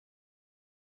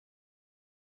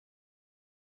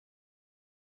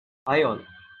Hi all.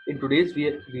 In today's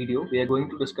video, we are going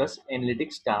to discuss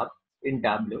Analytics tab in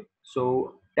Tableau.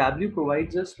 So Tableau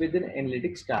provides us with an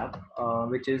Analytics tab,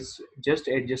 which is just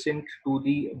adjacent to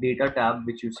the Data tab,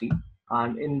 which you see.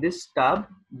 And in this tab,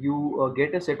 you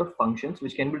get a set of functions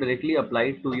which can be directly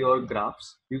applied to your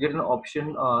graphs. You get an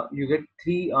option. You get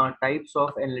three types of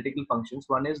analytical functions.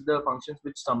 One is the functions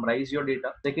which summarize your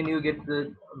data. Second, you get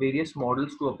the various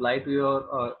models to apply to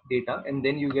your data, and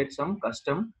then you get some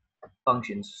custom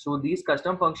functions. So these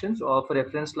custom functions of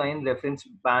reference line, reference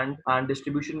band, and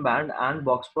distribution band and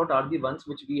box plot are the ones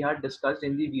which we had discussed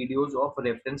in the videos of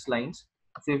reference lines.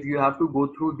 So if you have to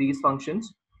go through these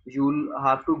functions, you'll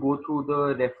have to go through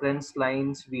the reference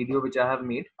lines video which I have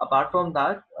made. Apart from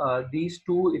that, these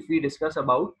two, if we discuss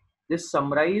about this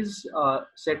summarize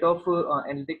set of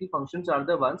analytical functions, are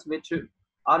the ones which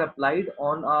are applied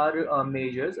on our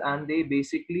measures, and they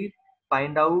basically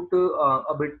find out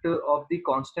a bit of the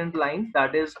constant lines.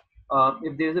 That is,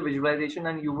 if there is a visualization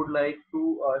and you would like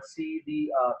to see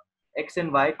the x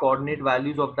and y coordinate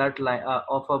values of that line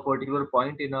of a particular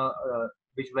point in a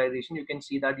visualization, you can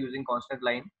see that using constant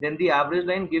line. Then the average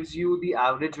line gives you the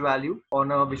average value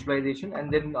on a visualization,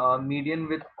 and then median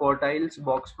with quartiles,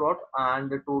 box plot, and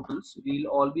the totals, we'll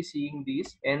all be seeing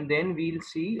these. And then we'll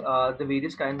see the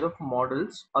various kinds of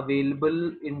models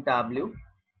available in Tableau.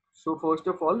 So first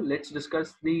of all, let's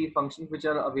discuss the functions which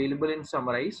are available in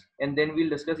Summarize, and then we'll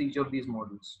discuss each of these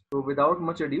models. So without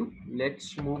much ado,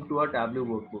 let's move to our Tableau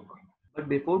workbook. But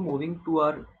before moving to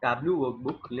our Tableau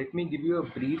workbook, let me give you a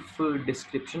brief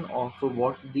description of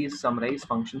what these Summarize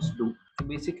functions do. So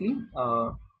basically,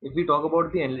 if we talk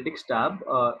about the Analytics tab,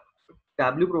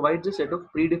 Tableau provides a set of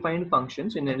predefined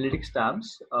functions in Analytics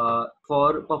tabs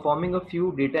for performing a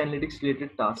few data analytics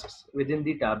related tasks within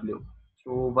the Tableau.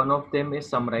 So one of them is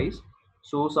Summarize.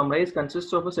 So Summarize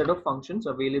consists of a set of functions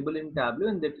available in Tableau,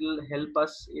 and that will help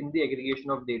us in the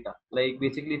aggregation of data. Like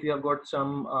basically, if you have got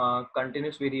some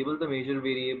continuous variable, the measure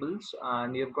variables,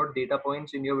 and you have got data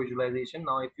points in your visualization.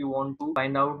 Now, if you want to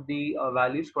find out the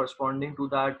values corresponding to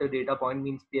that data point,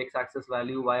 means the x-axis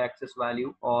value, y-axis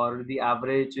value, or the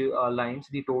average lines,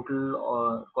 the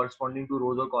total corresponding to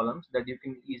rows or columns, that you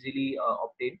can easily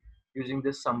obtain using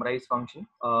this summarize function.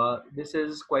 This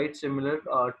is quite similar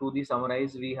to the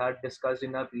summarize we had discussed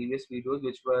in our previous videos,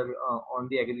 which were on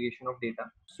the aggregation of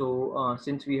data. So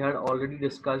since we had already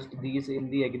discussed these in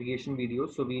the aggregation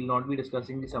videos, so we'll not be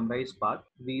discussing the summarize part.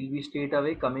 We'll be straight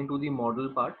away coming to the model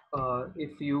part.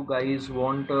 If you guys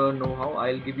want to know how,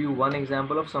 I'll give you one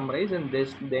example of summarize, and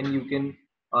this then you can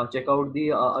check out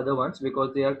the other ones,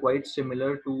 because they are quite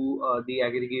similar to the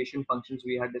aggregation functions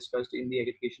we had discussed in the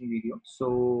aggregation video.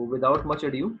 So without much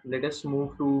ado, let us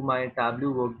move to my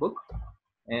Tableau workbook,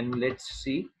 and let's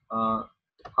see how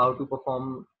to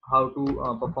perform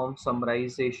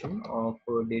summarization of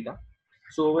data.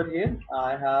 So over here,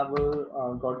 I have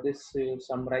got this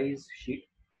summarize sheet,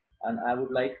 and I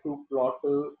would like to plot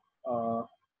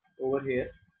over here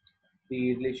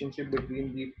the relationship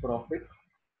between the profit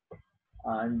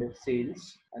and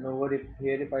sales. And over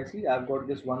here, if I see, I've got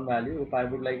this one value. If I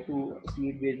would like to see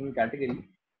it based on category,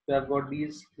 so I've got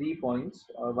these 3 points,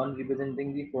 one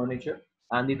representing the furniture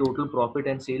and the total profit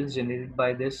and sales generated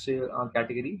by this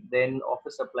category. Then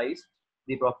office supplies,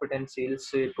 the profit and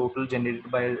sales total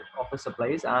generated by office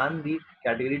supplies, and the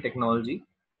category technology,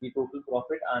 the total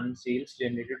profit and sales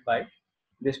generated by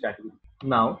this category.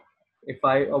 Now, if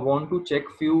I want to check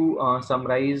few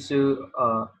summarize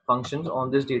functions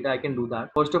on this data, I can do that.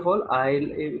 First of all,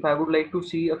 if I would like to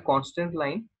see a constant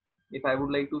line, if I would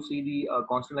like to see the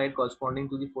constant line corresponding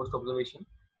to the first observation,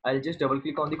 I'll just double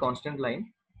click on the constant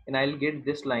line, and I'll get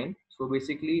this line. So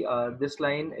basically, this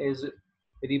line is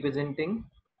representing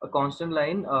a constant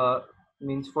line.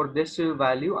 Means for this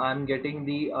value, I'm getting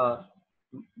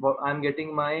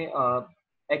my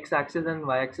x-axis and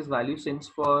y-axis value. Since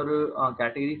for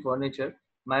category furniture,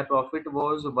 my profit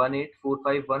was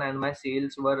 18451 and my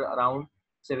sales were around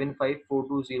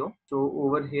 75420. So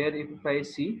over here, if I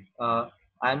see,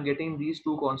 I'm getting these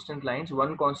two constant lines.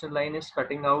 One constant line is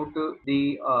cutting out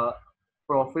the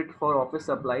profit for office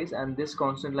supplies, and this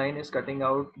constant line is cutting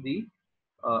out the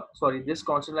this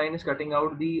constant line is cutting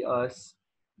out the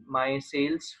my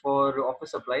sales for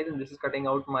office supplies, and this is cutting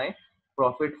out my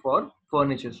profit for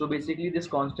furniture. So basically, this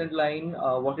constant line,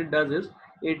 what it does is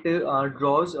it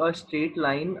draws a straight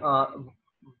line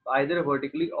either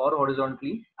vertically or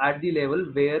horizontally at the level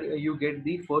where you get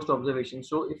the first observation.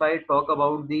 So if I talk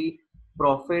about the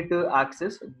profit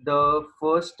axis, the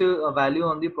first value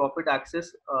on the profit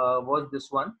axis was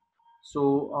this one,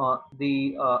 So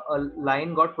a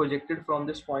line got projected from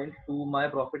this point to my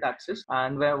profit axis,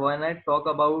 and when I talk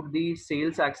about the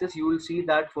sales axis, you will see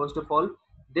that first of all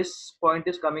this point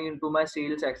is coming into my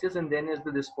sales axis, and then is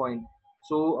this point.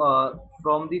 So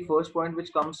from the first point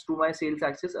which comes to my sales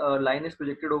axis, a line is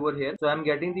projected over here. So I'm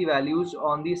getting the values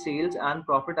on the sales and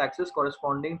profit axis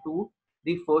corresponding to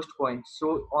the first point.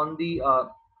 So on the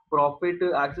profit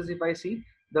axis, if I see,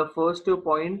 the first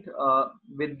point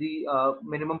with the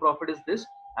minimum profit is this,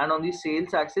 and on the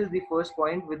sales axis the first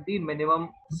point with the minimum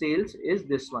sales is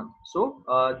this one. So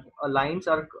lines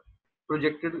are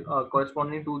projected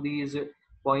corresponding to these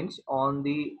points on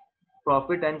the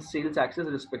profit and sales axis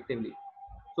respectively.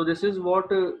 So this is what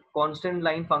constant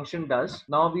line function does.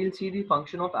 Now we'll see the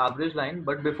function of average line,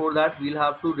 but before that we'll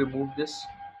have to remove this.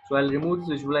 So I'll remove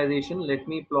this visualization. Let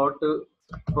me plot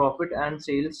profit and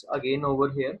sales again over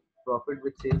here. Profit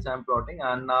with sales I'm plotting,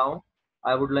 and now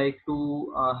I would like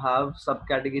to have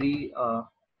subcategory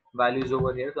values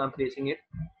over here. So I'm placing it.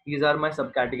 These are my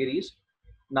subcategories.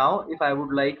 Now if I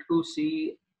would like to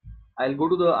see, I'll go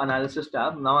to the analysis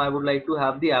tab. Now I would like to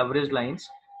have the average lines.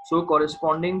 So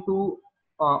corresponding to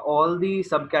all the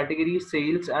subcategories,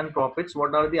 sales and profits,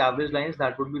 what are the average lines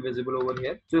that would be visible over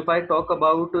here? So if I talk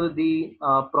about the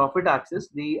profit axis,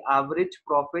 the average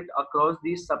profit across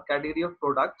the subcategory of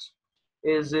products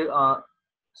is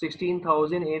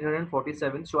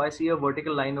 16,847. So I see a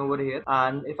vertical line over here.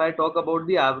 And if I talk about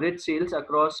the average sales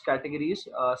across categories,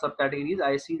 subcategories,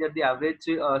 I see that the average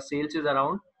sales is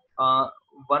around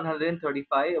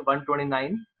 135,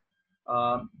 129.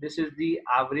 This is the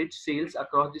average sales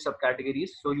across the subcategories.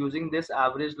 So using this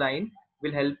average line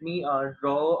will help me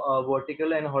draw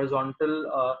vertical and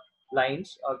horizontal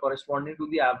lines corresponding to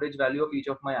the average value of each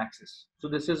of my axes. So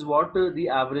this is what the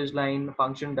average line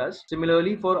function does.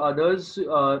 Similarly, for others,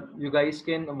 you guys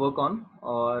can work on,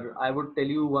 or I would tell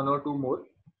you one or two more,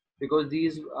 because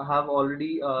these have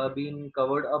already been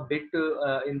covered a bit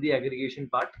in the aggregation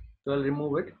part. So I'll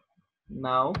remove it.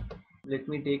 Now let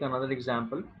me take another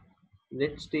example.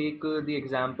 Let's take the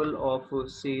example of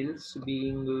sales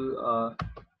being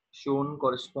shown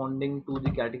corresponding to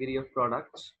the category of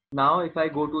products. Now if I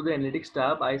go to the analytics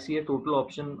tab, I see a total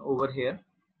option over here.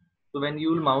 So when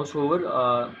you will mouse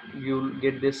over, you'll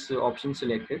get this option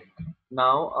selected.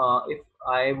 Now if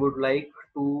I would like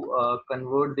to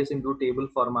convert this into table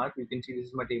format, you can see this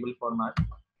is my table format.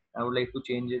 I would like to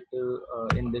change it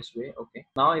in this way. Okay.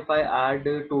 Now if I add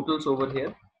totals over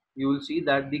here, you will see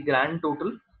that the grand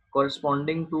total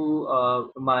corresponding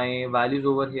to my values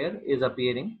over here is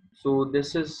appearing. So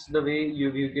this is the way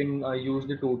you can use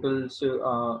the totals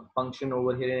function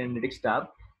over here in analytics tab.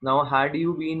 Now had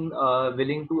you been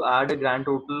willing to add a grand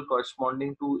total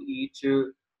corresponding to each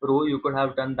row, you could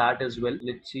have done that as well.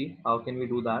 Let's see how can we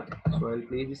do that. So I'll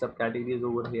place the subcategories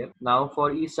over here. Now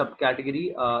for each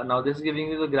subcategory, now this is giving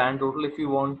you the grand total. If you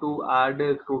want to add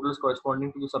totals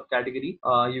corresponding to the subcategory,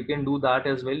 you can do that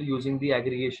as well using the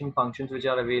aggregation functions which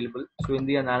are available. So in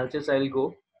the analysis, I'll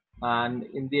go, and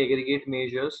in the aggregate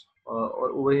measures or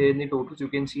over here in the totals, you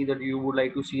can see that you would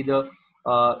like to see the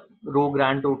row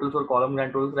grand totals or column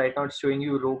grand totals. Right now it's showing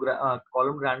you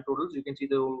column grand totals. You can see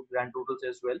the row grand totals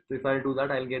as well. So if I do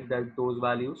that, I'll get those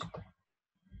values.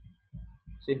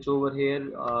 Since over here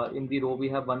in the row we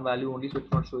have one value only, so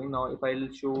it's not showing. Now if I'll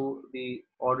show the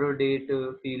order date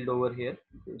field over here,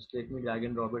 just let me drag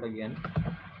and drop it again.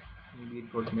 Maybe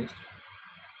it got missed.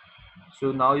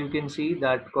 So now you can see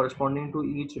that corresponding to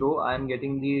each row, I am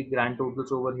getting the grand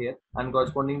totals over here, and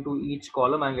corresponding to each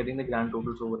column, I am getting the grand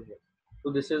totals over here.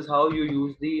 So this is how you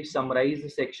use the summarize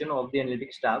section of the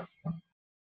analytics tab.